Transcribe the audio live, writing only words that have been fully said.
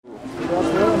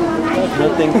No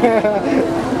thank you.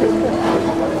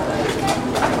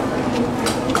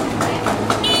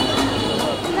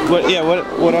 What? Yeah.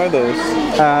 What are those?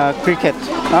 Cricket.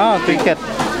 Oh, cricket.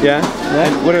 Yeah. Yeah.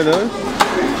 And what are those?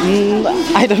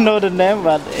 I don't know the name,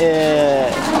 but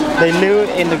they live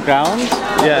in the ground.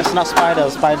 Yeah. It's not spider.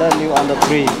 Spider live on the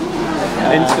tree.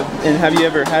 And have you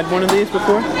ever had one of these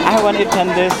before? I want to eat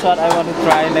this, but I want to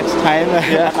try next time.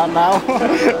 Yeah. Not now.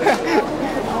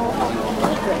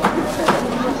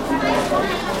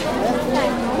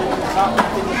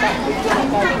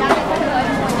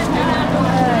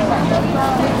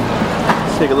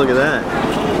 Let's take a look at that.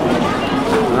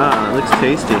 Wow, it looks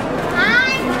tasty.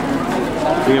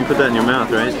 You're gonna put that in your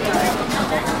mouth, right?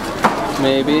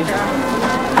 Maybe.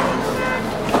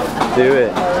 Do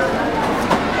it.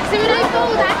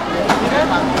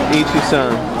 Eat you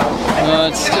some. Oh,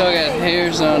 it's still got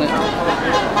hairs on it. Oh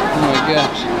my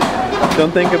gosh.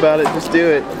 Don't think about it, just do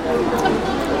it.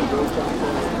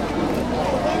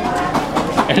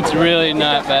 It's really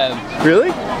not bad. Really?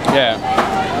 Yeah.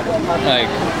 Like.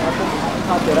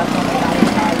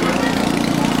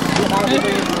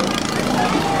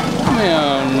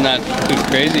 I'm not too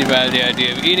crazy about the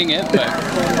idea of eating it, but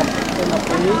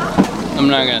I'm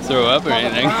not gonna throw up or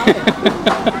anything.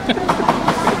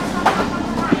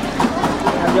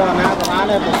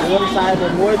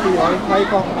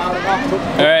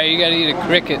 Alright, you gotta eat a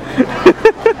cricket.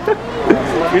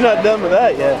 You're not done with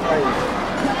that yet.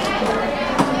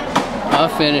 I'll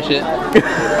finish it.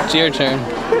 It's your turn.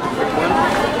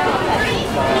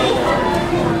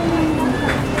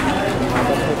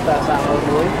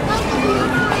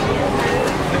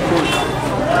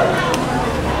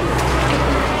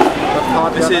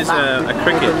 This is a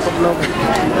cricket,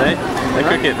 right? A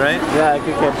cricket, right? Yeah, a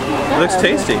cricket. It looks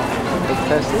tasty. It's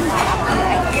tasty.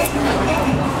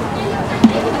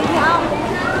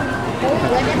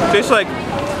 Tastes like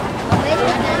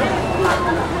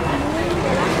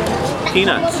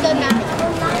peanuts,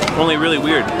 only really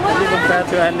weird. Compared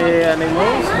to any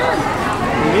animals?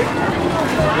 Meat?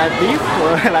 Like beef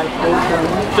or like pork?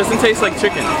 Doesn't taste like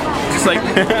chicken. Just like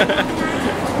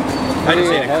I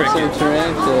just ate a cricket.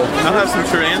 I'll have some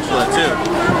tarantula too.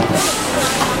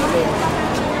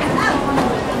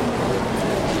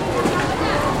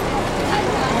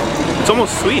 It's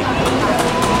almost sweet.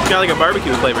 It's got like a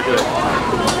barbecue flavor to it.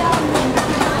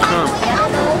 Huh.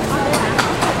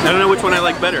 I don't know which one I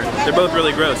like better. They're both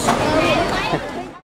really gross.